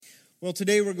Well,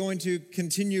 today we're going to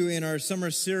continue in our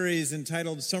summer series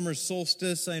entitled Summer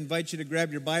Solstice. I invite you to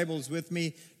grab your Bibles with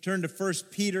me. Turn to 1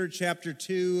 Peter chapter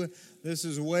 2. This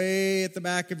is way at the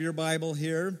back of your Bible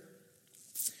here.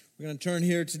 We're going to turn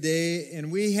here today,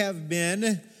 and we have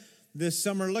been this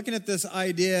summer looking at this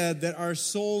idea that our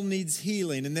soul needs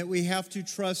healing and that we have to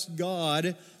trust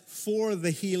God for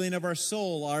the healing of our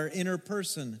soul, our inner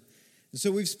person. And so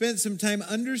we've spent some time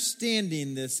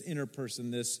understanding this inner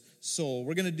person, this soul.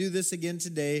 We're going to do this again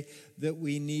today, that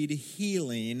we need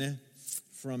healing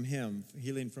from Him.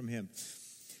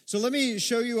 So let me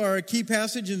show you our key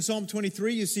passage in Psalm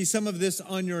 23. You see some of this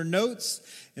on your notes.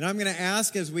 And I'm going to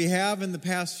ask, as we have in the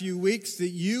past few weeks, that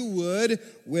you would,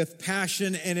 with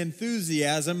passion and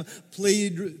enthusiasm,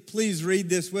 please read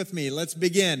this with me. Let's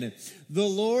begin. The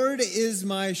Lord is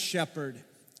my shepherd.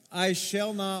 I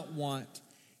shall not want.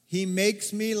 He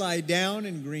makes me lie down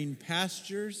in green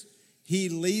pastures. He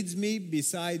leads me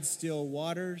beside still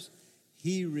waters.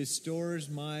 He restores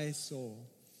my soul.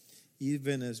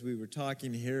 Even as we were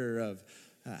talking here of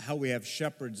how we have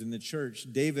shepherds in the church,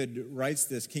 David writes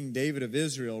this, King David of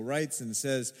Israel writes and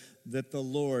says that the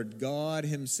Lord, God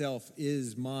Himself,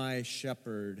 is my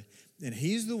shepherd. And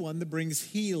He's the one that brings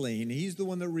healing. He's the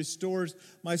one that restores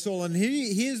my soul. And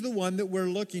He is the one that we're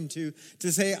looking to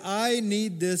say, I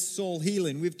need this soul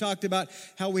healing. We've talked about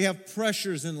how we have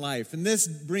pressures in life, and this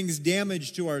brings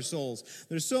damage to our souls.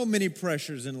 There's so many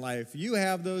pressures in life. You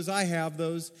have those, I have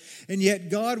those. And yet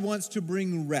God wants to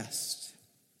bring rest.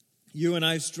 You and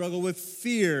I struggle with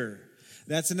fear.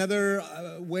 That's another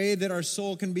way that our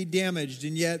soul can be damaged.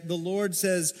 And yet the Lord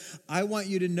says, I want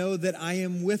you to know that I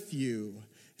am with you.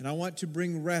 And I want to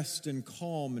bring rest and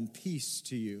calm and peace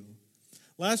to you.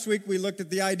 Last week we looked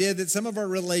at the idea that some of our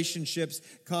relationships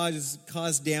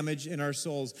cause damage in our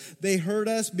souls. They hurt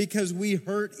us because we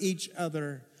hurt each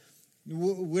other.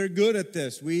 We're good at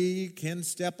this. We can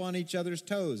step on each other's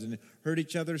toes and hurt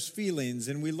each other's feelings.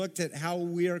 And we looked at how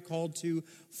we are called to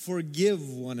forgive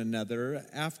one another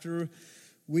after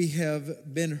we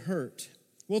have been hurt.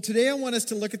 Well, today I want us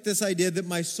to look at this idea that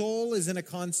my soul is in a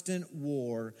constant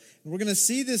war. And we're going to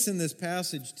see this in this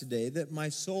passage today, that my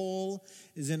soul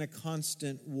is in a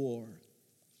constant war.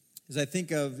 As I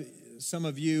think of some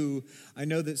of you, I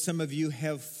know that some of you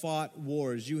have fought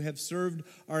wars. You have served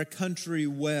our country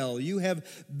well. You have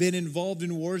been involved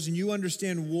in wars, and you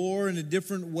understand war in a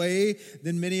different way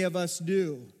than many of us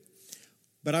do.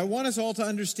 But I want us all to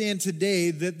understand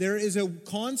today that there is a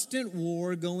constant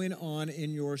war going on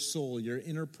in your soul, your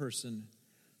inner person.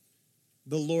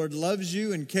 The Lord loves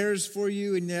you and cares for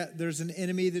you, and yet there's an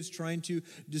enemy that's trying to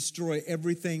destroy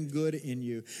everything good in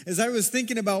you. As I was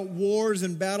thinking about wars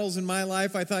and battles in my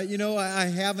life, I thought, I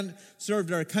haven't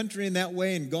served our country in that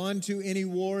way and gone to any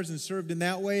wars and served in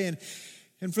that way.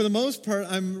 And for the most part,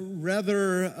 I'm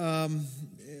rather...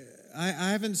 I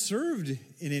haven't served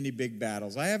in any big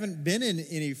battles. I haven't been in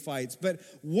any fights, but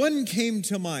one came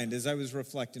to mind as I was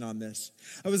reflecting on this.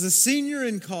 I was a senior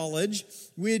in college.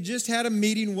 We had just had a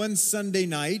meeting one Sunday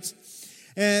night,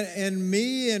 and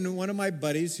me and one of my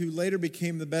buddies, who later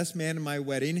became the best man in my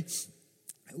wedding,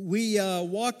 we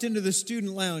walked into the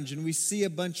student lounge, and we see a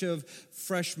bunch of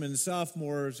freshmen,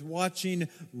 sophomores watching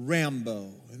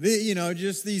Rambo.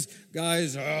 Just these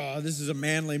guys, this is a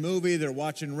manly movie. They're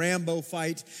watching Rambo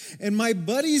fight. And my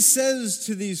buddy says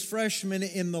to these freshmen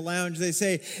in the lounge, they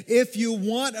say, if you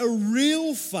want a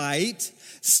real fight,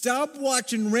 stop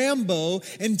watching Rambo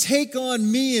and take on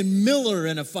me and Miller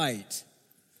in a fight.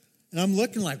 And I'm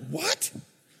looking like, what?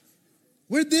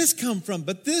 Where'd this come from?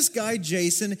 But this guy,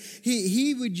 Jason,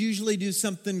 he would usually do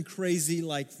something crazy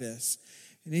like this.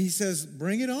 And he says,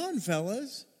 bring it on,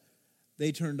 fellas.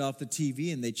 They turned off the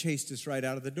TV and they chased us right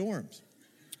out of the dorms.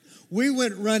 We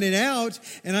went running out,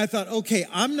 and I thought, okay,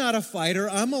 I'm not a fighter.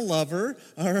 I'm a lover,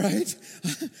 all right?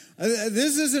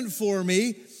 This isn't for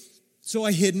me. So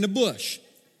I hid in a bush.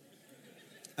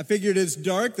 I figured it's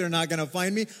dark. They're not going to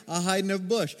find me. I'll hide in a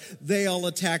bush. They all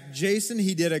attacked Jason.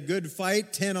 He did a good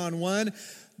fight, 10-on-1.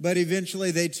 But eventually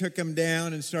they took him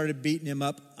down and started beating him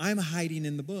up. I'm hiding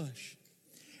in the bush.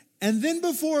 And then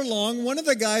before long, one of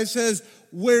the guys says,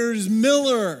 where's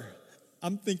Miller?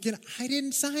 I'm thinking, I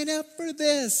didn't sign up for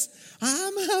this.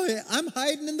 I'm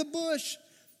hiding in the bush.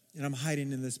 And I'm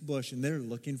hiding in this bush, and they're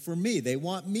looking for me. They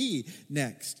want me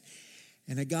next.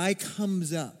 And a guy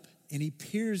comes up. And he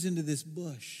peers into this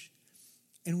bush,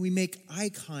 and we make eye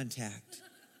contact.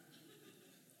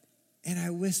 And I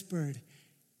whispered,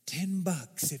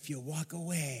 $10 if you walk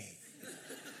away.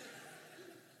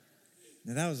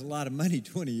 Now, that was a lot of money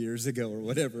 20 years ago or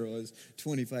whatever it was,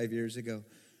 25 years ago.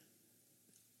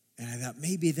 And I thought,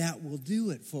 maybe that will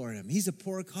do it for him. He's a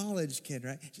poor college kid,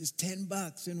 right? Just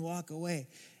 $10 and walk away.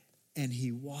 And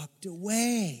he walked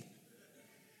away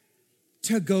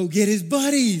to go get his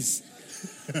buddies.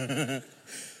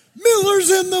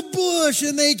 Miller's in the bush.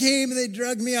 And they came and they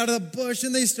dragged me out of the bush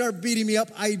and they start beating me up.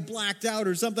 I blacked out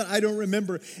or something. I don't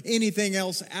remember anything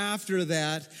else after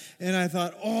that. And I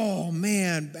thought, oh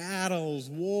man, battles,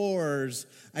 wars.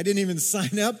 I didn't even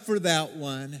sign up for that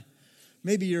one.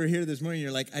 Maybe you're here this morning,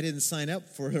 you're like, I didn't sign up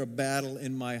for a battle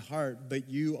in my heart, but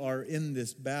you are in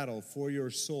this battle for your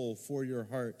soul, for your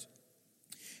heart.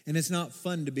 And it's not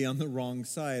fun to be on the wrong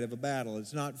side of a battle.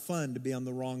 It's not fun to be on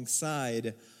the wrong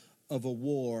side of a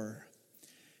war.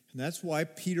 And that's why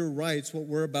Peter writes what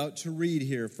we're about to read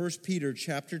here. 1 Peter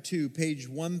chapter 2, page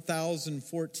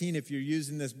 1014, if you're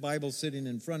using this Bible sitting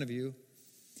in front of you.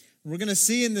 We're going to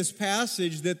see in this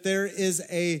passage that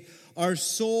our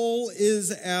soul is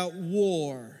at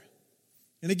war.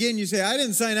 And again, you say, I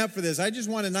didn't sign up for this. I just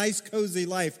want a nice, cozy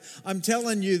life. I'm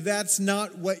telling you, that's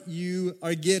not what you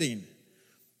are getting.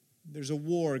 There's a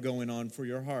war going on for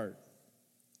your heart,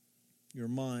 your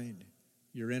mind,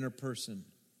 your inner person.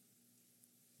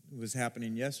 It was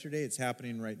happening yesterday. It's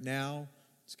happening right now.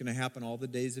 It's going to happen all the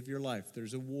days of your life.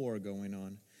 There's a war going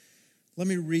on. Let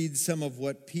me read some of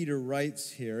what Peter writes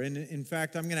here. And in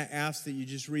fact, I'm going to ask that you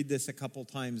just read this a couple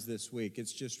times this week.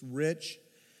 It's just rich.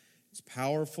 It's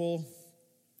powerful.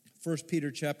 1 Peter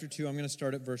chapter 2, I'm going to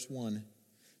start at verse 1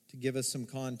 to give us some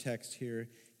context here.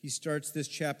 He starts this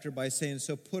chapter by saying,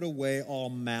 so put away all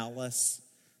malice.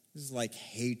 This is like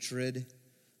hatred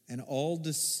and all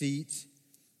deceit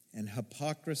and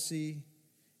hypocrisy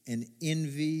and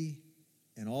envy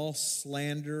and all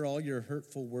slander, all your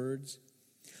hurtful words.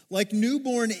 Like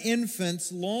newborn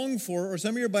infants long for, or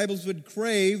some of your Bibles would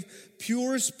crave,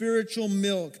 pure spiritual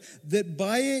milk, that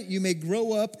by it you may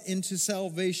grow up into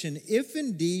salvation, if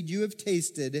indeed you have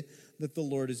tasted that the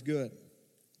Lord is good.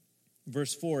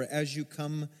 Verse 4, as you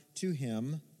come to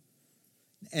him,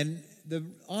 and the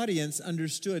audience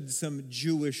understood some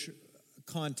Jewish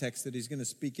context that he's going to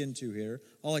speak into here.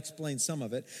 I'll explain some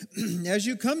of it. As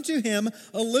you come to him,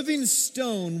 a living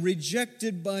stone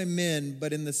rejected by men,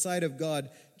 but in the sight of God,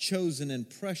 chosen and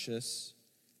precious,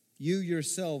 you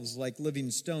yourselves, like living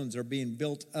stones, are being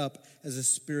built up as a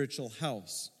spiritual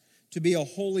house, to be a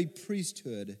holy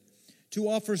priesthood, to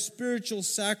offer spiritual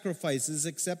sacrifices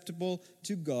acceptable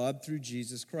to God through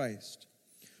Jesus Christ.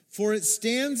 For it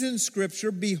stands in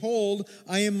Scripture, behold,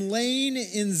 I am laying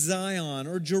in Zion,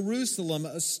 or Jerusalem,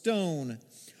 a stone,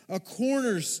 a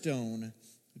cornerstone,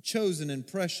 chosen and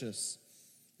precious,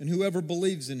 and whoever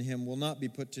believes in him will not be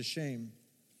put to shame.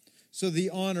 So the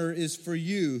honor is for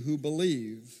you who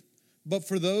believe. But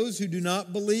for those who do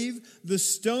not believe, the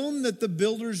stone that the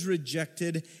builders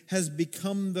rejected has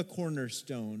become the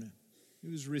cornerstone.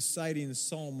 He was reciting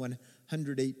Psalm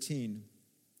 118.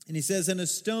 And he says, and a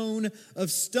stone of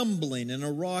stumbling and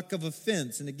a rock of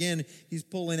offense. And again, he's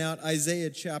pulling out Isaiah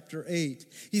chapter 8.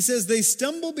 He says, they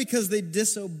stumble because they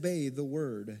disobey the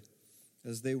word,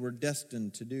 as they were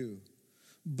destined to do.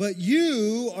 But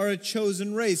you are a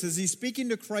chosen race, as he's speaking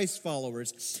to Christ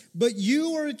followers. But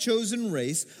you are a chosen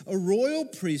race, a royal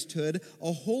priesthood,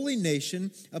 a holy nation,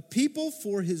 a people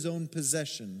for his own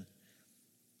possession,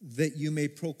 that you may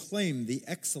proclaim the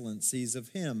excellencies of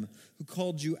him who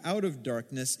called you out of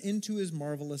darkness into his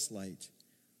marvelous light.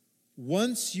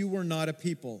 Once you were not a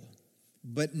people,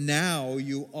 but now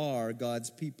you are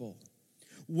God's people.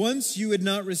 Once you had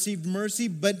not received mercy,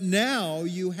 but now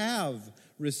you have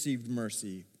received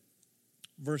mercy.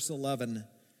 Verse 11,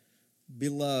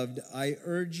 beloved, I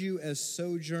urge you as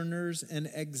sojourners and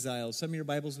exiles. Some of your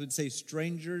Bibles would say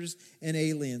strangers and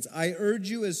aliens. I urge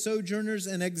you as sojourners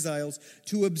and exiles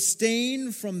to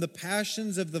abstain from the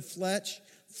passions of the flesh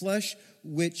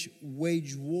which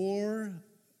wage war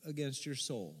against your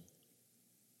soul.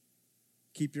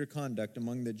 Keep your conduct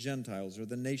among the Gentiles or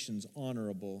the nations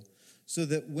honorable, so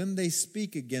that when they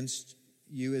speak against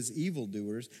you as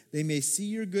evildoers, they may see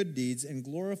your good deeds and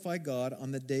glorify God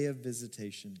on the day of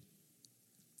visitation.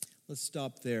 Let's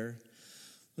stop there.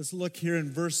 Let's look here in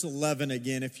verse 11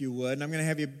 again, if you would. And I'm going to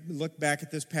have you look back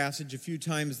at this passage a few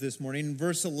times this morning. In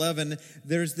verse 11,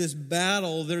 there's this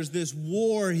battle, there's this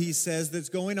war, he says, that's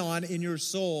going on in your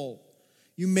soul.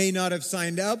 You may not have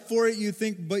signed up for it, you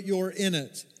think, but you're in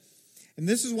it. And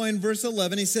this is why in verse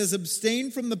 11 he says,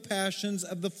 abstain from the passions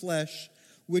of the flesh,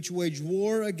 which wage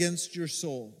war against your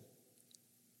soul.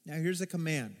 Now here's a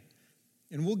command,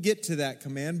 and we'll get to that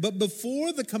command. But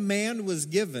before the command was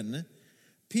given,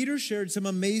 Peter shared some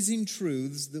amazing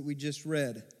truths that we just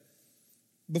read.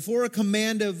 Before a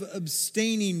command of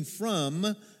abstaining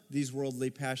from, these worldly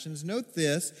passions. Note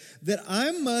this, that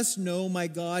I must know my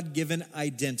God-given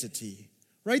identity.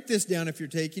 Write this down if you're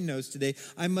taking notes today.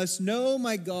 I must know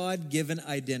my God-given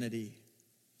identity.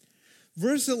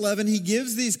 Verse 11, he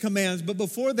gives these commands, but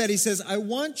before that he says, I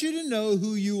want you to know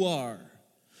who you are.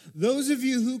 Those of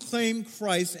you who claim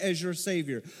Christ as your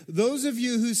Savior, those of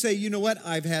you who say, you know what,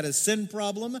 I've had a sin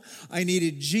problem, I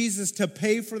needed Jesus to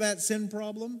pay for that sin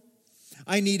problem,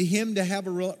 I need him to have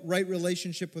a right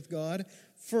relationship with God.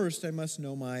 First, I must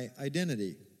know my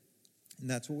identity. And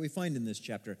that's what we find in this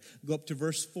chapter. Go up to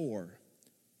verse 4.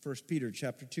 1 Peter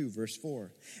chapter 2, verse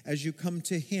 4. As you come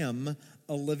to him,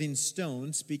 a living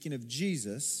stone, speaking of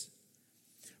Jesus,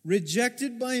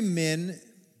 rejected by men,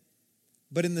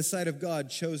 but in the sight of God,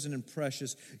 chosen and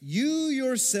precious, you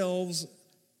yourselves,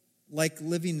 like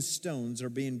living stones, are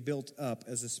being built up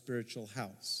as a spiritual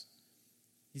house.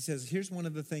 He says, here's one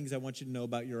of the things I want you to know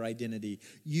about your identity.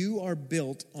 You are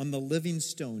built on the living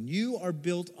stone. You are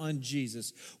built on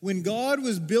Jesus. When God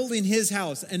was building his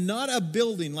house, and not a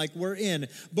building like we're in,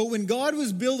 but when God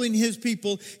was building his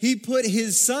people, he put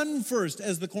his son first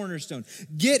as the cornerstone.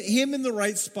 Get him in the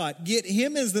right spot. Get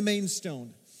him as the main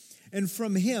stone. And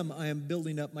from him, I am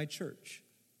building up my church.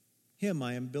 Him,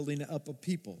 I am building up a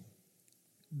people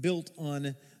built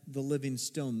on the living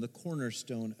stone, the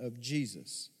cornerstone of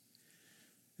Jesus.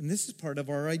 And this is part of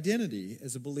our identity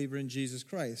as a believer in Jesus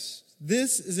Christ.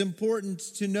 This is important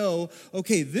to know,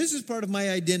 okay, this is part of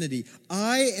my identity.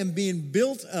 I am being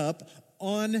built up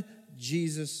on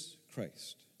Jesus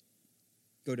Christ.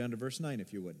 Go down to verse 9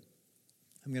 if you would.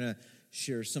 I'm going to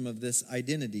share some of this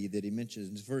identity that he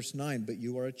mentions. Verse 9, but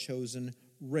you are a chosen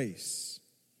race,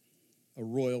 a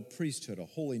royal priesthood, a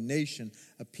holy nation,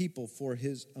 a people for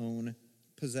his own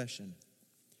possession.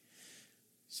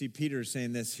 See, Peter is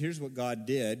saying this. Here's what God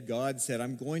did. God said,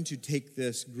 I'm going to take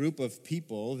this group of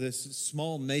people, this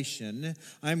small nation,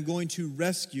 I'm going to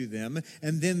rescue them,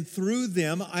 and then through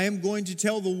them, I am going to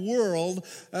tell the world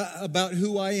about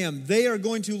who I am. They are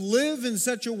going to live in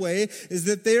such a way as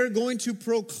that they are going to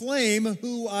proclaim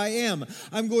who I am.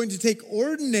 I'm going to take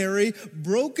ordinary,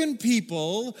 broken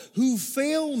people who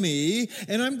fail me,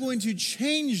 and I'm going to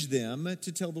change them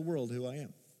to tell the world who I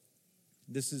am.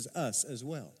 This is us as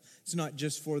well. It's not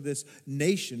just for this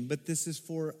nation, but this is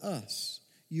for us.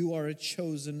 You are a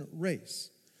chosen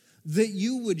race. That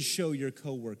you would show your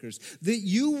coworkers, that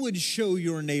you would show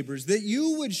your neighbors, that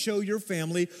you would show your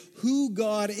family who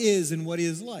God is and what he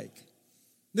is like.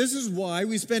 This is why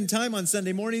we spend time on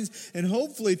Sunday mornings and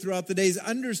hopefully throughout the days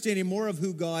understanding more of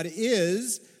who God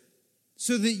is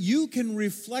so that you can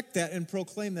reflect that and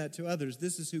proclaim that to others.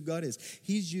 This is who God is.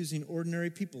 He's using ordinary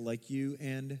people like you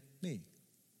and me.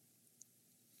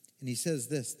 And he says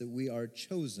this, that we are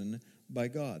chosen by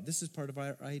God. This is part of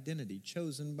our identity,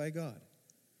 chosen by God.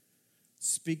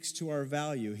 Speaks to our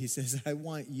value. He says, I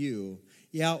want you.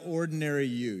 Yeah, ordinary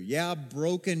you. Yeah,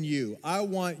 broken you. I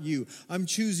want you. I'm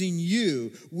choosing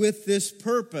you with this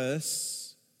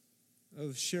purpose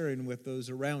of sharing with those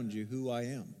around you who I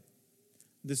am.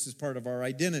 This is part of our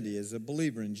identity as a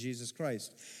believer in Jesus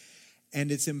Christ.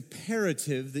 And it's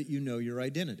imperative that you know your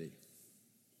identity.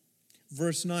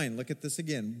 Verse 9, look at this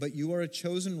again. But you are a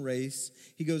chosen race.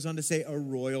 He goes on to say a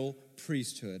royal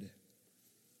priesthood.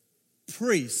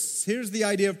 Priests. Here's the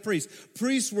idea of priests.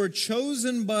 Priests were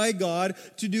chosen by God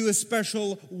to do a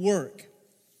special work.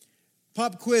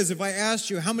 Pop quiz, if I asked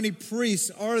you how many priests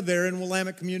are there in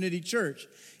Willamette Community Church?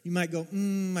 You might go,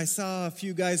 I saw a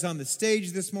few guys on the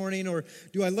stage this morning, or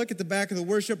do I look at the back of the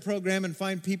worship program and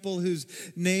find people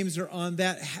whose names are on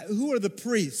that? Who are the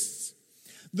priests?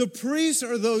 The priests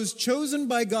are those chosen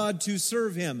by God to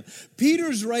serve him.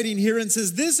 Peter's writing here and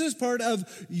says, this is part of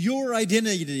your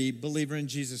identity, believer in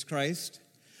Jesus Christ,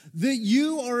 that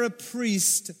you are a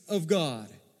priest of God.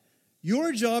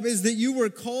 Your job is that you were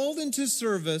called into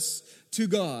service to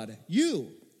God. You're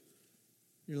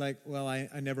like, well, I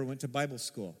never went to Bible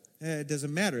school. It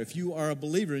doesn't matter. If you are a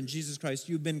believer in Jesus Christ,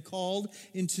 you've been called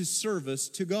into service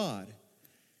to God.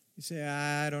 You say,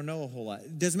 I don't know a whole lot.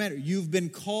 It doesn't matter. You've been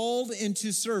called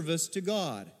into service to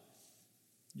God.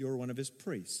 You're one of his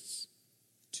priests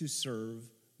to serve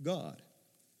God.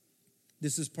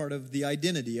 This is part of the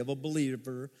identity of a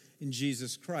believer in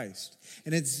Jesus Christ.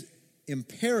 And it's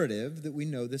imperative that we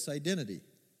know this identity.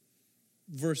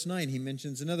 Verse 9, he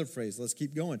mentions another phrase. Let's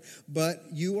keep going. But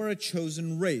you are a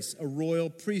chosen race, a royal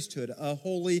priesthood, a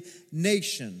holy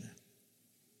nation,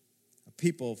 a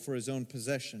people for his own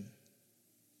possession.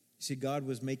 See, God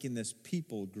was making this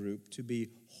people group to be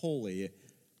holy.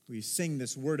 We sing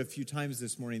this word a few times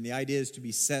this morning. The idea is to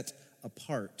be set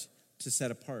apart, to set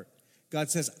apart.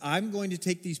 God says, I'm going to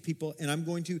take these people and I'm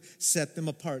going to set them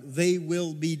apart. They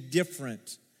will be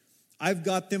different I've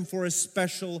got them for a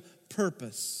special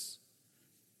purpose.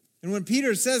 And when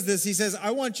Peter says this, he says,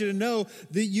 I want you to know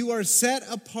that you are set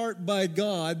apart by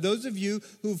God, those of you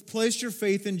who've placed your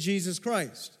faith in Jesus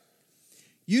Christ.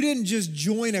 You didn't just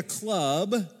join a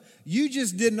club. You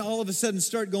just didn't all of a sudden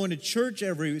start going to church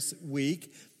every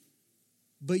week.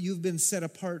 But you've been set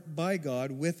apart by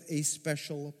God with a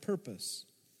special purpose.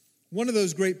 One of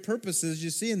those great purposes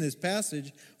you see in this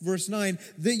passage, verse 9,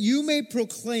 that you may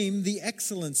proclaim the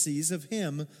excellencies of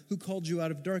him who called you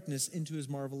out of darkness into his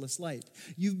marvelous light.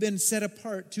 You've been set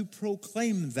apart to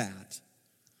proclaim that.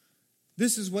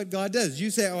 This is what God does. You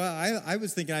say, oh, I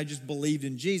was thinking I just believed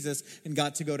in Jesus and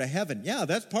got to go to heaven. Yeah,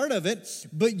 that's part of it.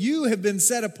 But you have been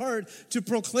set apart to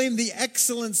proclaim the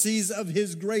excellencies of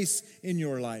his grace in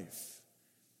your life.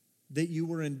 That you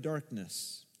were in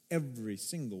darkness, every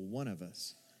single one of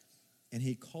us. And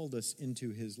he called us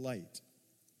into his light.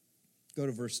 Go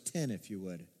to verse 10 if you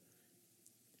would.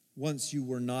 Once you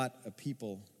were not a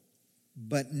people,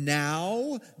 but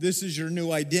now, this is your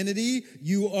new identity,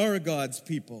 you are God's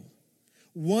people.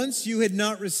 Once you had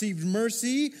not received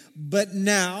mercy, but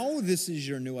now, this is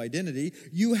your new identity,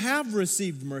 you have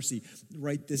received mercy.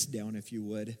 Write this down if you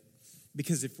would.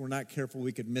 Because if we're not careful,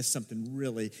 we could miss something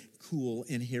really cool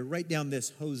in here. Write down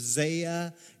this,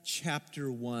 Hosea chapter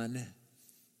 1.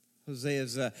 Hosea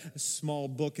is a small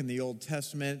book in the Old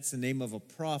Testament. It's the name of a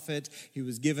prophet. He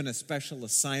was given a special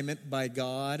assignment by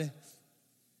God.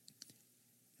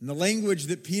 And the language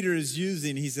that Peter is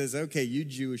using, he says, okay, you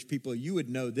Jewish people, you would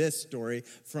know this story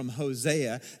from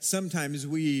Hosea. Sometimes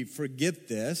we forget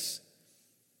this.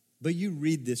 But you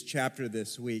read this chapter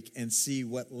this week and see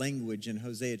what language in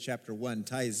Hosea chapter 1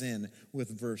 ties in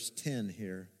with verse 10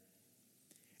 here.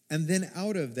 And then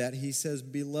out of that he says,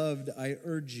 Beloved, I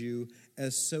urge you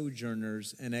as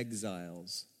sojourners and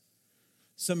exiles.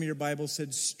 Some of your Bible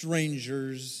said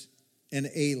strangers and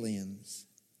aliens.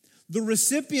 The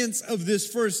recipients of this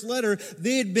first letter,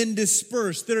 they had been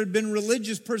dispersed. There had been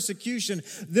religious persecution.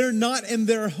 They're not in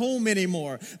their home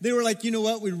anymore. They were like, you know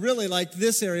what, we really like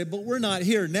this area, but we're not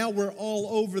here. Now we're all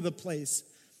over the place.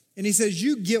 And he says,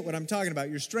 you get what I'm talking about.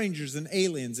 You're strangers and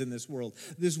aliens in this world.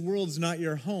 This world's not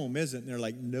your home, is it? And they're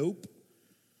like, nope.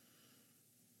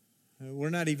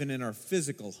 We're not even in our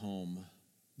physical home,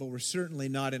 but we're certainly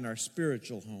not in our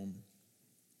spiritual home.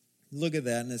 Look at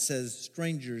that, and it says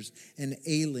strangers and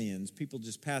aliens, people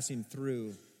just passing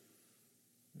through.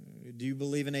 Do you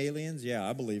believe in aliens? Yeah,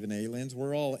 I believe in aliens.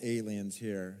 We're all aliens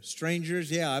here.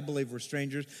 Strangers? Yeah, I believe we're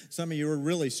strangers. Some of you are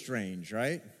really strange,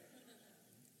 right?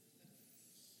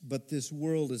 But this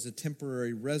world is a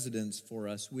temporary residence for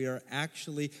us. We've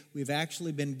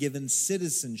actually been given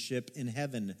citizenship in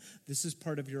heaven. This is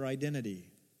part of your identity.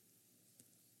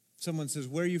 Someone says,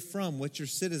 where are you from? What's your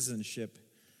citizenship?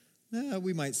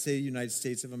 We might say United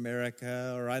States of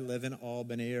America, or I live in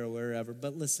Albany, or wherever.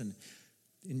 But listen,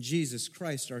 in Jesus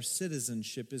Christ, our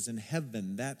citizenship is in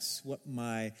heaven. That's what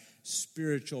my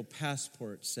spiritual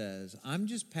passport says. I'm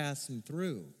just passing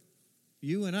through.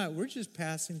 You and I, we're just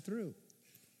passing through.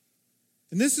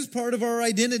 And this is part of our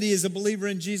identity as a believer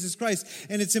in Jesus Christ.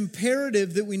 And it's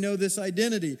imperative that we know this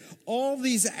identity. All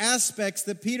these aspects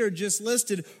that Peter just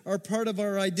listed are part of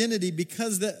our identity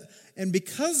because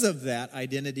of that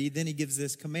identity, then he gives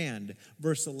this command.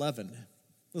 Verse 11.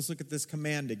 Let's look at this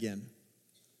command again.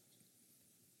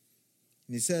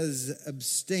 And he says,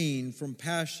 abstain from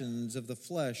passions of the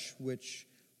flesh which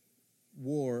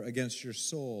war against your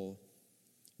soul.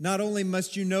 Not only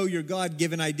must you know your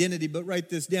God-given identity, but write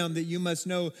this down, that you must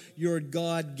know your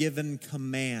God-given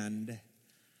command.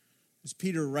 As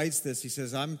Peter writes this, he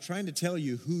says, I'm trying to tell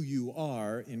you who you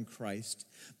are in Christ,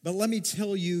 but let me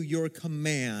tell you your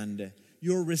command,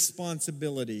 your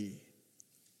responsibility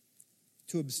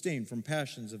to abstain from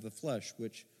passions of the flesh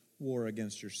which war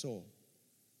against your soul.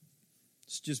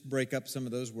 Let's just break up some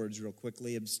of those words real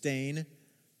quickly. Abstain.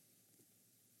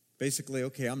 Basically,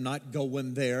 okay, I'm not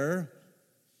going there.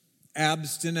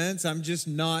 Abstinence, I'm just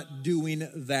not doing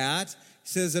that. He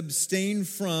says abstain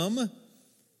from.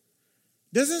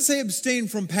 Doesn't say abstain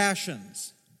from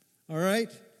passions. All right?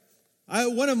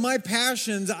 One of my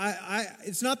passions,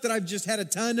 it's not that I've just had a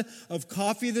ton of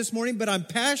coffee this morning, but I'm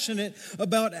passionate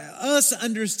about us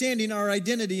understanding our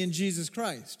identity in Jesus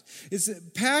Christ. It's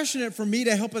passionate for me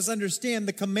to help us understand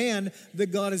the command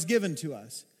that God has given to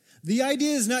us. The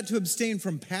idea is not to abstain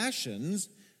from passions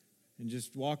and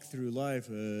just walk through life.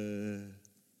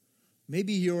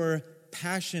 Maybe your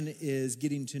passion is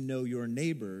getting to know your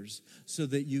neighbors so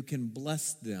that you can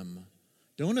bless them.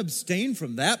 Don't abstain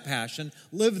from that passion.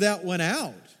 Live that one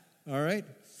out, all right?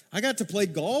 I got to play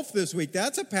golf this week.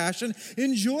 That's a passion.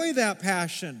 Enjoy that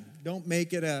passion. Don't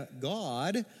make it a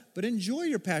God, But enjoy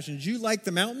your passions. You like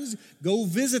the mountains? Go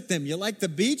visit them. You like the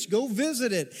beach? Go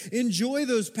visit it. Enjoy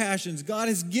those passions. God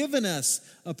has given us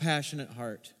a passionate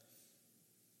heart.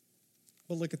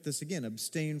 But look at this again.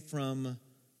 Abstain from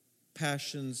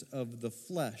passions of the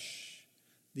flesh.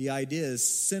 The idea is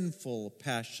sinful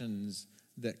passions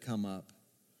that come up.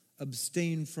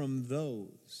 Abstain from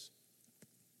those.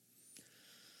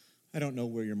 I don't know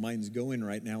where your mind's going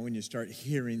right now when you start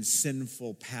hearing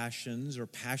sinful passions or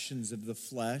passions of the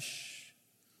flesh.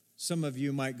 Some of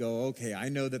you might go, okay, I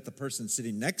know that the person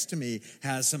sitting next to me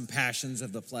has some passions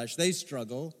of the flesh. They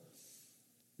struggle.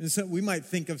 And so we might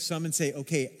think of some and say,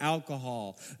 okay,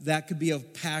 alcohol, that could be a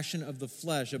passion of the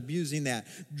flesh, abusing that.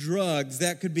 Drugs,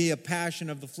 that could be a passion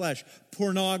of the flesh.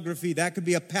 Pornography, that could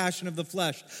be a passion of the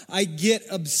flesh. I get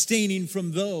abstaining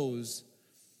from those.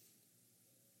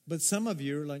 But some of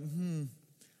you are like,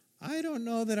 I don't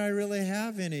know that I really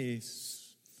have any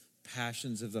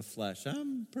passions of the flesh.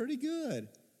 I'm pretty good.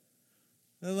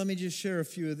 Well, let me just share a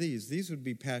few of these. These would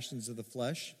be passions of the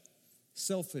flesh.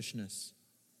 Selfishness.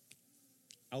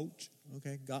 Ouch.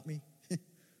 Okay, got me.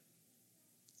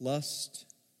 Lust.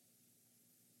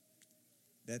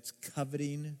 That's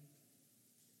coveting.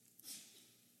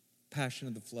 Passion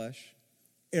of the flesh.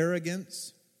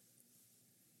 Arrogance.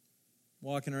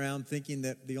 Walking around thinking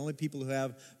that the only people who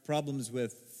have problems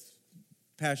with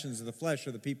passions of the flesh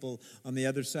are the people on the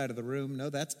other side of the room.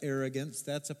 No, that's arrogance.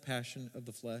 That's a passion of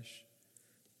the flesh.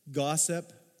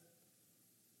 Gossip.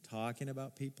 Talking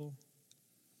about people.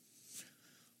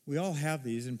 We all have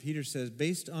these, and Peter says,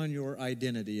 based on your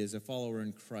identity as a follower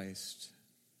in Christ,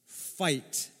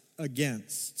 fight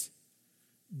against.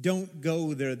 Don't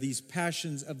go there, these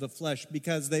passions of the flesh,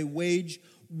 because they wage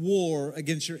war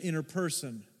against your inner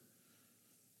person.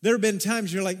 There have been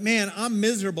times you're like, man, I'm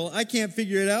miserable. I can't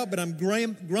figure it out, but I'm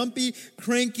grumpy,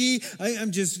 cranky.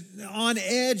 I'm just on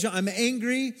edge. I'm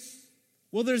angry.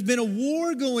 Well, there's been a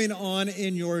war going on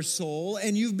in your soul,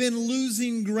 and you've been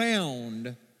losing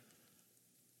ground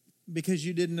because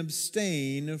you didn't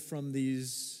abstain from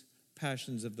these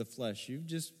passions of the flesh. You've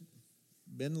just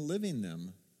been living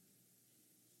them.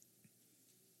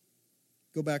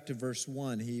 Go back to verse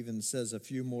 1. He even says a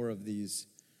few more of these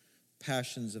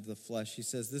passions of the flesh. He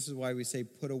says, this is why we say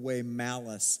put away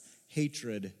malice,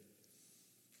 hatred.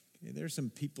 Okay, there's some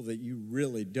people that you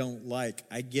really don't like.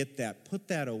 I get that. Put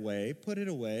that away. Put it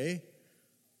away.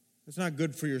 It's not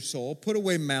good for your soul. Put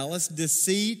away malice,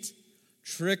 deceit,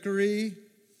 trickery,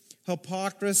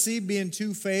 hypocrisy, being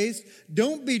two-faced.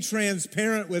 Don't be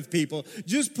transparent with people.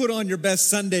 Just put on your best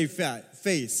Sunday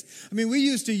face. I mean, we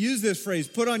used to use this phrase,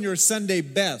 put on your Sunday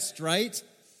best, right?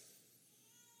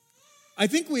 I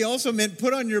think we also meant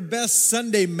put on your best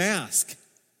Sunday mask.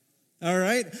 All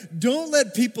right? Don't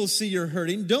let people see you're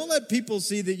hurting. Don't let people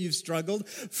see that you've struggled.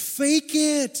 Fake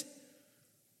it.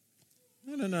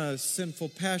 No, sinful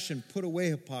passion. Put away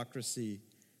hypocrisy,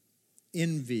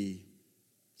 envy,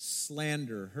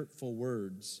 slander, hurtful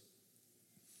words.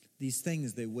 These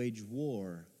things, they wage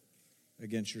war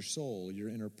against your soul, your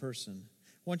inner person.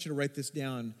 I want you to write this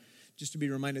down just to be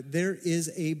reminded. There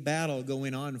is a battle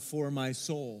going on for my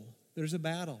soul. There's a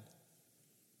battle.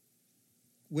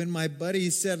 When my buddy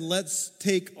said, let's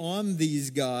take on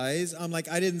these guys, I'm like,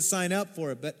 I didn't sign up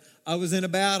for it, but I was in a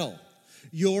battle.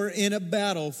 You're in a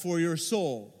battle for your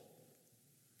soul.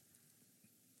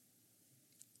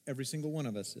 Every single one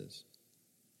of us is.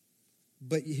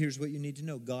 But here's what you need to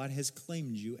know. God has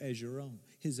claimed you as your own,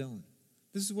 his own.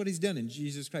 This is what he's done in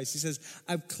Jesus Christ. He says,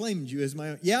 I've claimed you as my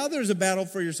own. Yeah, there's a battle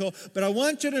for your soul, but I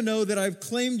want you to know that I've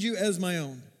claimed you as my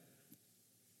own.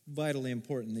 Vitally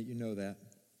important that you know that.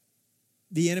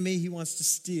 The enemy, he wants to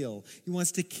steal. He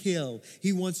wants to kill.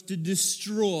 He wants to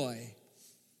destroy.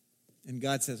 And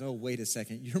God says, oh, wait a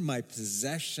second. You're my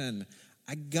possession.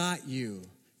 I got you.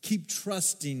 Keep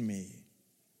trusting me.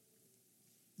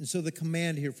 And so the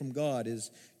command here from God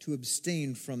is to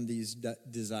abstain from these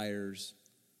desires.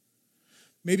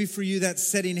 Maybe for you, that's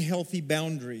setting healthy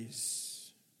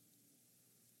boundaries.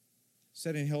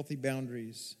 Setting healthy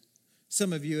boundaries.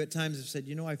 Some of you at times have said,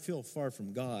 I feel far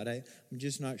from God. I'm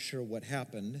just not sure what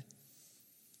happened.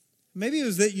 Maybe it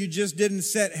was that you just didn't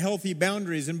set healthy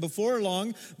boundaries. And before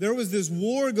long, there was this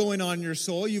war going on in your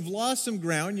soul. You've lost some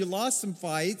ground. You lost some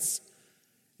fights.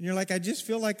 And you're like, I just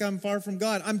feel like I'm far from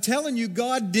God. I'm telling you,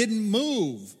 God didn't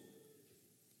move.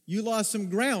 You lost some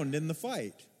ground in the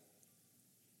fight.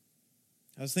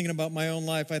 I was thinking about my own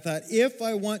life. I thought, if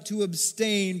I want to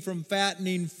abstain from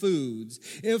fattening foods,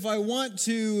 if I want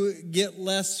to get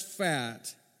less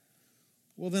fat,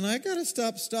 well, then I got to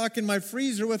stop stocking my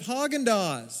freezer with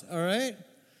Haagen-Dazs, all right?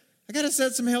 I got to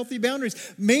set some healthy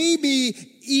boundaries. Maybe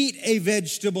eat a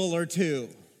vegetable or two.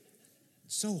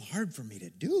 so hard for me to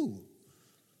do.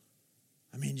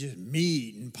 I mean, just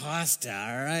meat and pasta,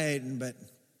 all right? But,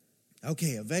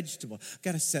 okay, a vegetable.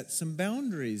 Got to set some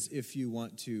boundaries if you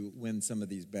want to win some of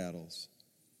these battles.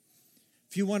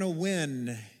 If you want to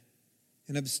win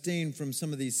and abstain from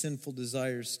some of these sinful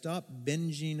desires, stop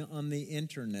binging on the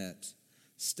internet.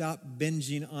 Stop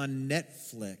binging on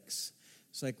Netflix.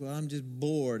 It's like, well, I'm just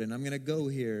bored, and I'm going to go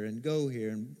here.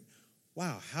 And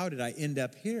wow, how did I end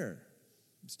up here?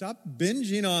 Stop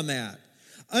binging on that.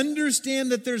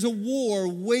 Understand that there's a war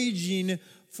waging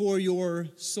for your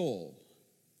soul.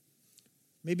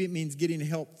 Maybe it means getting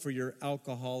help for your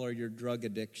alcohol or your drug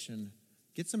addiction.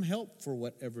 Get some help for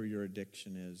whatever your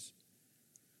addiction is.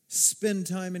 Spend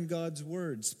time in God's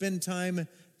Word. Spend time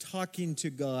talking to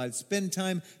God. Spend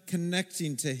time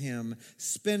connecting to Him.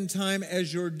 Spend time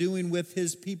as you're doing with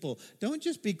His people. Don't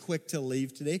just be quick to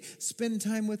leave today. Spend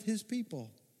time with His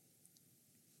people.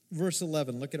 Verse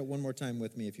 11, look at it one more time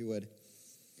with me if you would.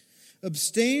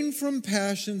 Abstain from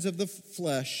passions of the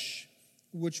flesh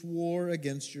which war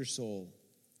against your soul.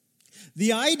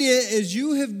 The idea is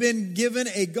you have been given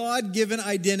a God-given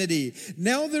identity.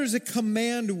 Now there's a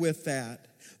command with that.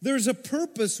 There's a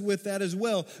purpose with that as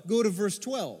well. Go to verse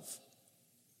 12.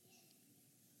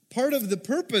 Part of the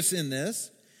purpose in this,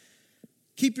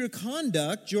 keep your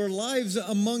conduct, your lives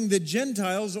among the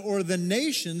Gentiles or the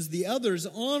nations, the others,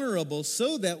 honorable,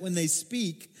 so that when they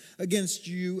speak against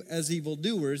you as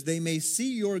evildoers, they may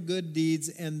see your good deeds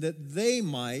and that they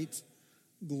might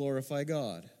glorify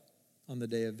God on the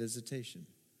day of visitation.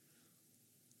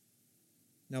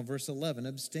 Now, verse 11,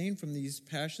 abstain from these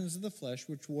passions of the flesh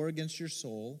which war against your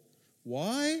soul.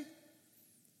 Why?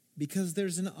 Because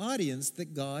there's an audience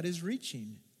that God is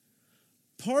reaching.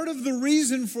 Part of the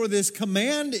reason for this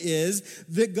command is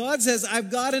that God says, I've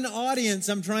got an audience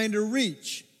I'm trying to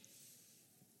reach.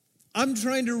 I'm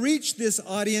trying to reach this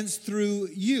audience through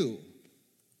you.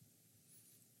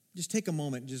 Just take a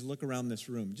moment and just look around this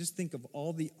room. Just think of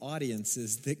all the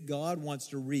audiences that God wants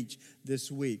to reach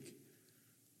this week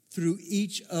through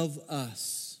each of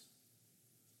us.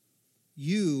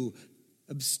 You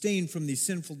abstain from these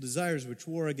sinful desires which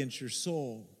war against your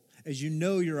soul as you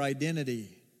know your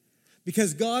identity.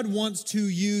 Because God wants to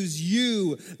use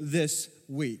you this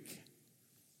week.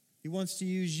 He wants to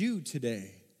use you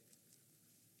today.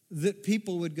 That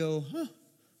people would go,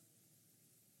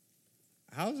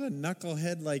 how's a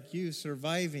knucklehead like you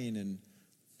surviving? And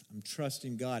I'm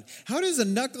trusting God. How does a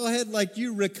knucklehead like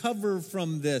you recover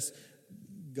from this?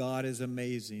 God is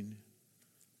amazing.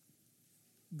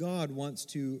 God wants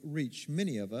to reach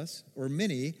many of us, or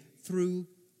many, through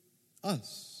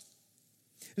us.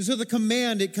 And so the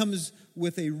command, it comes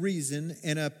with a reason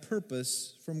and a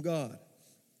purpose from God.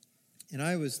 And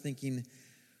I was thinking,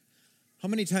 how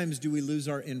many times do we lose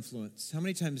our influence? How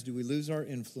many times do we lose our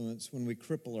influence when we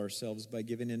cripple ourselves by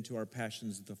giving in to our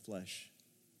passions of the flesh?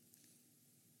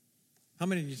 How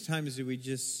many times do we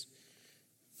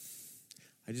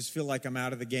I just feel like I'm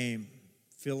out of the game.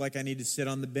 Feel like I need to sit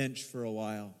on the bench for a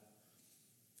while.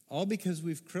 All because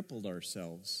we've crippled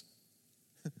ourselves.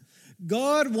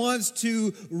 God wants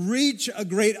to reach a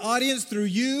great audience through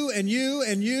you and you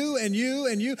and you and you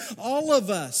and you, all of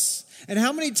us. And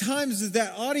how many times does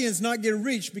that audience not get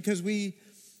reached because we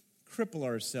cripple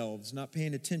ourselves, not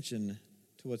paying attention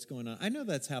to what's going on? I know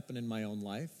that's happened in my own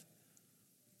life.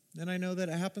 And I know that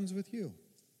it happens with you.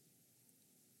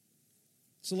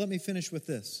 So let me finish with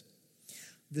this.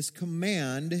 This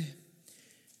command,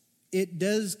 it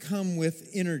does come with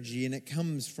energy and it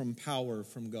comes from power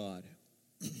from God.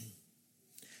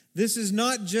 This is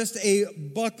not just a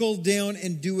buckle down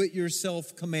and do it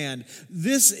yourself command.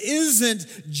 This isn't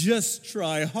just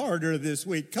try harder this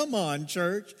week. Come on,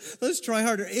 church. Let's try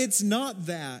harder. It's not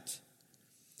that.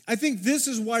 I think this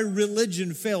is why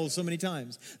religion fails so many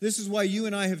times. This is why you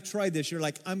and I have tried this. You're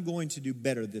like, I'm going to do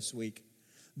better this week.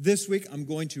 This week, I'm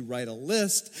going to write a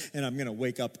list, and I'm going to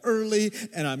wake up early,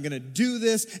 and I'm going to do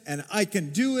this, and I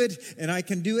can do it, and I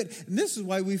can do it. And this is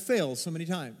why we fail so many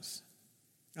times.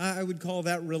 I would call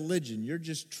that religion. You're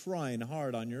just trying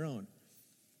hard on your own.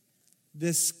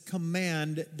 This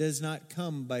command does not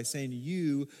come by saying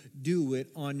you do it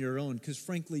on your own, because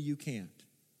frankly, you can't.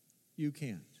 You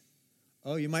can't.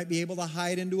 Oh, you might be able to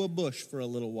hide into a bush for a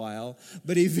little while,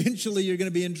 but eventually you're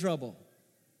going to be in trouble.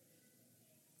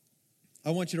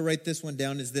 I want you to write this one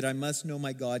down, is that I must know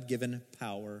my God-given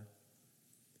power.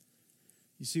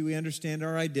 You see, we understand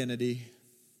our identity.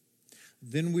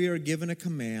 Then we are given a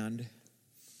command.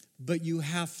 But you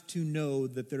have to know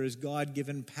that there is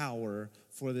God-given power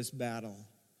for this battle.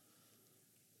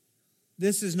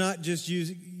 This is not just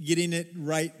getting it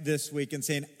right this week and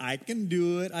saying, I can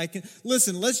do it. I can.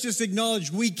 Listen, let's just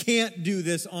acknowledge we can't do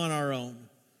this on our own.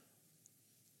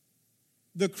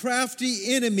 The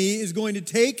crafty enemy is going to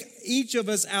take each of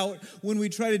us out when we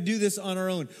try to do this on our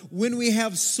own. When we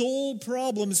have soul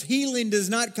problems, healing does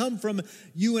not come from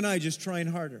you and I just trying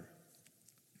harder.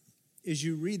 As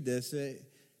you read this,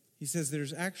 he says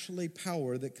there's actually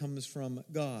power that comes from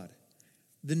God.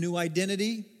 The new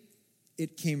identity,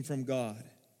 it came from God.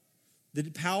 The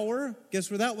power,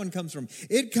 guess where that one comes from?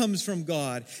 It comes from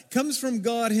God. It comes from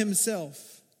God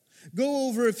himself. Go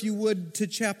over, if you would, to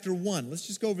chapter 1. Let's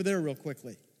just go over there real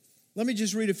quickly. Let me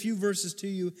just read a few verses to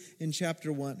you in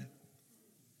chapter 1.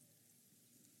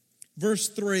 Verse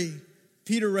 3,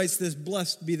 Peter writes this,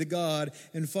 "Blessed be the God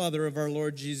and Father of our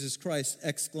Lord Jesus Christ!"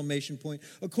 Exclamation point.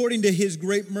 "According to his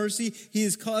great mercy, he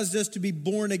has caused us to be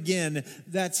born again."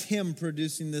 That's him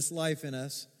producing this life in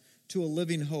us, to a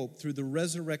living hope through the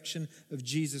resurrection of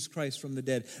Jesus Christ from the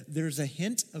dead. There's a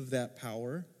hint of that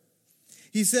power.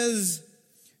 He says,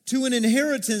 to an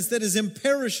inheritance that is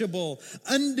imperishable,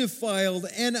 undefiled,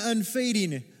 and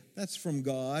unfading. That's from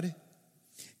God.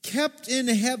 Kept in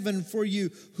heaven for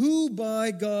you, who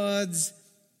by God's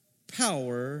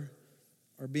power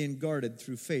are being guarded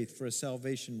through faith for a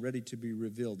salvation ready to be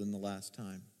revealed in the last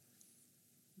time.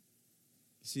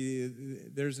 See,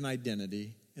 there's an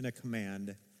identity and a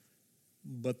command,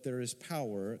 but there is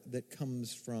power that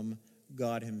comes from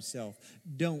God himself.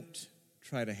 Don't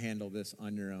try to handle this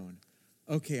on your own.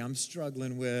 Okay, I'm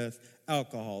struggling with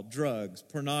alcohol, drugs,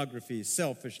 pornography,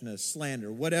 selfishness,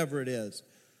 slander, whatever it is.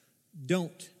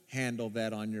 Don't handle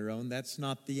that on your own. That's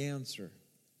not the answer.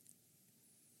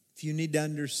 If you need to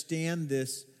understand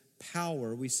this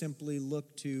power, we simply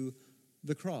look to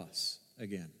the cross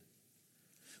again.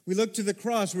 We look to the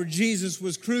cross where Jesus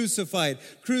was crucified.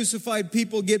 Crucified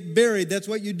people get buried. That's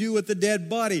what you do with the dead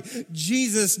body.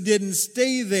 Jesus didn't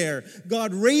stay there.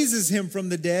 God raises him from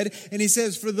the dead, and he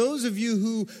says, for those of you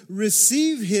who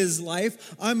receive his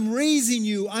life, I'm raising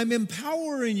you. I'm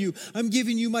empowering you. I'm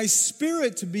giving you my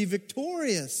spirit to be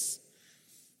victorious.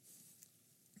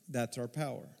 That's our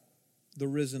power. The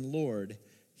risen Lord,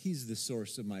 he's the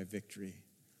source of my victory.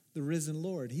 The risen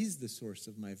Lord, he's the source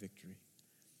of my victory.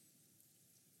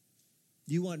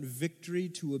 You want victory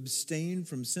to abstain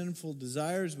from sinful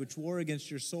desires which war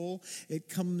against your soul? It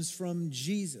comes from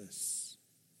Jesus.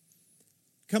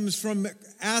 It comes from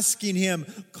asking him,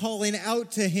 calling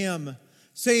out to him,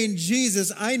 saying,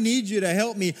 Jesus, I need you to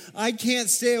help me. I can't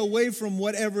stay away from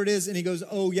whatever it is. And he goes,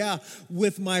 oh yeah,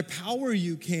 with my power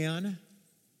you can.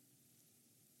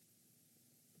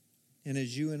 And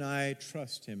as you and I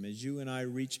trust him, as you and I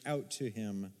reach out to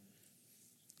him,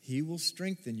 he will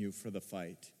strengthen you for the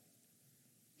fight.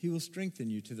 He will strengthen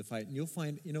you to the fight. And you'll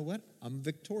find, you know what? I'm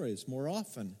victorious more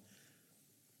often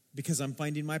because I'm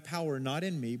finding my power not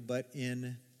in me, but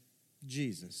in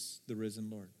Jesus, the risen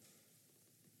Lord.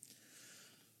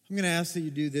 I'm going to ask that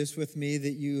you do this with me,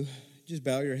 that you just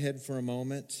bow your head for a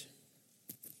moment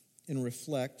and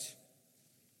reflect.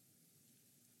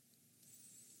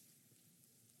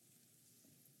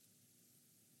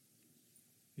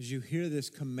 As you hear this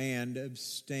command,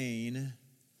 abstain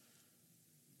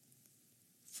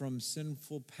from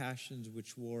sinful passions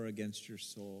which war against your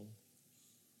soul.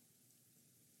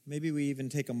 Maybe we even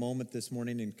take a moment this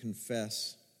morning and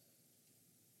confess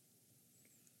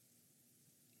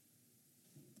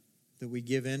that we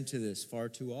give in to this far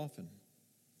too often,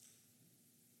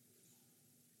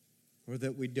 or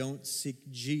that we don't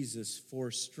seek Jesus for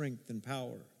strength and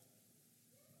power.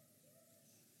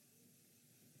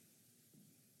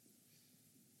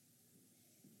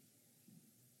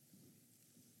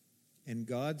 And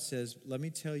God says, let me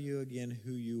tell you again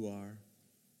who you are.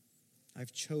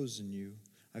 I've chosen you.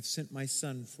 I've sent my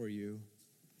son for you.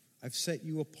 I've set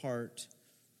you apart.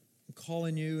 I'm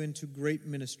calling you into great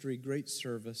ministry, great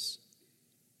service.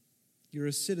 You're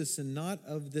a citizen not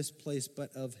of this place,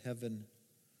 but of heaven.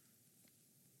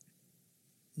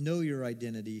 Know your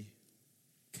identity.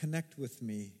 Connect with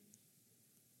me.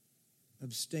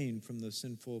 Abstain from those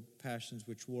sinful passions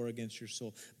which war against your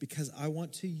soul, because I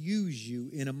want to use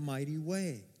you in a mighty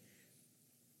way.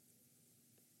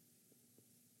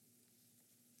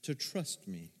 To trust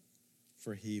me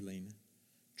for healing.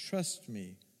 Trust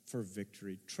me for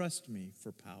victory. Trust me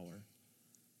for power.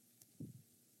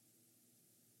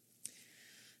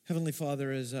 Heavenly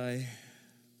Father, as I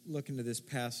look into this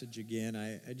passage again,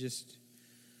 I just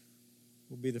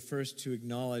will be the first to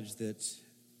acknowledge that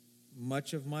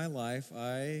much of my life,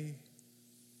 I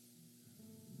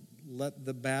let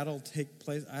the battle take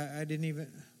place. I'm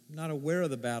not aware of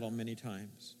the battle many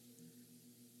times.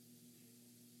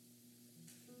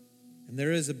 And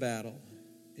there is a battle.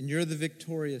 and you're the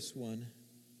victorious one.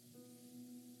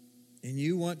 And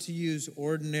you want to use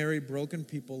ordinary, broken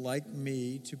people like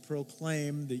me to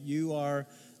proclaim that you are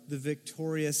the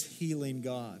victorious, healing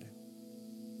God.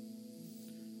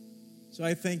 So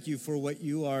I thank you for what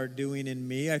you are doing in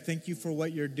me. I thank you for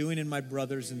what you're doing in my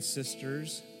brothers and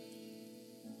sisters.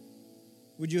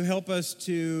 Would you help us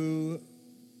to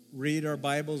read our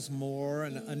Bibles more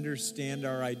and understand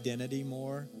our identity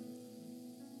more,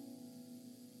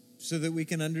 so that we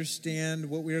can understand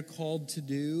what we are called to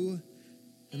do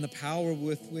and the power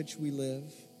with which we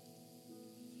live.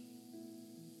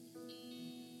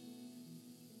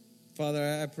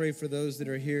 Father, I pray for those that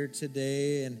are here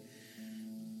today and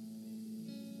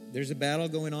there's a battle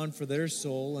going on for their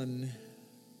soul and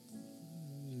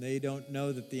they don't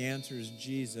know that the answer is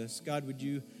Jesus. God, would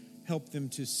you help them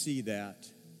to see that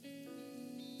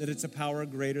it's a power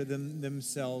greater than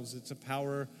themselves. It's a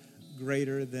power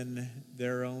greater than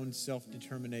their own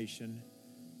self-determination.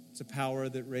 It's a power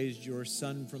that raised your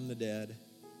Son from the dead.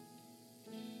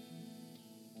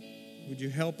 Would you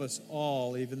help us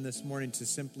all, even this morning, to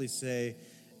simply say,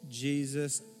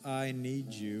 Jesus, I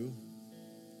need you.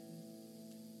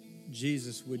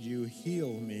 Jesus, would you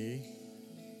heal me?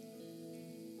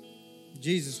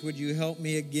 Jesus, would you help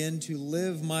me again to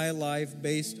live my life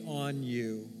based on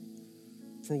you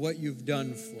for what you've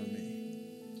done for me?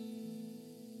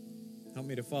 Help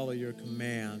me to follow your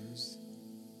commands.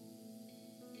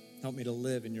 Help me to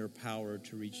live in your power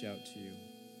to reach out to you.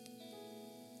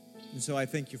 And so I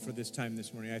thank you for this time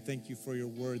this morning. I thank you for your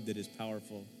word that is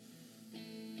powerful.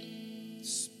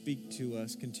 Speak to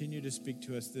us. Continue to speak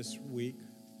to us this week.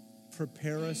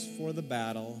 Prepare us for the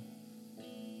battle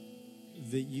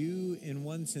that you, in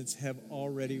one sense, have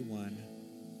already won.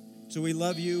 So we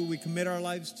love you. We commit our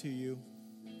lives to you.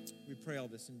 We pray all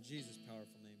this in Jesus' powerful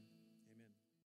name.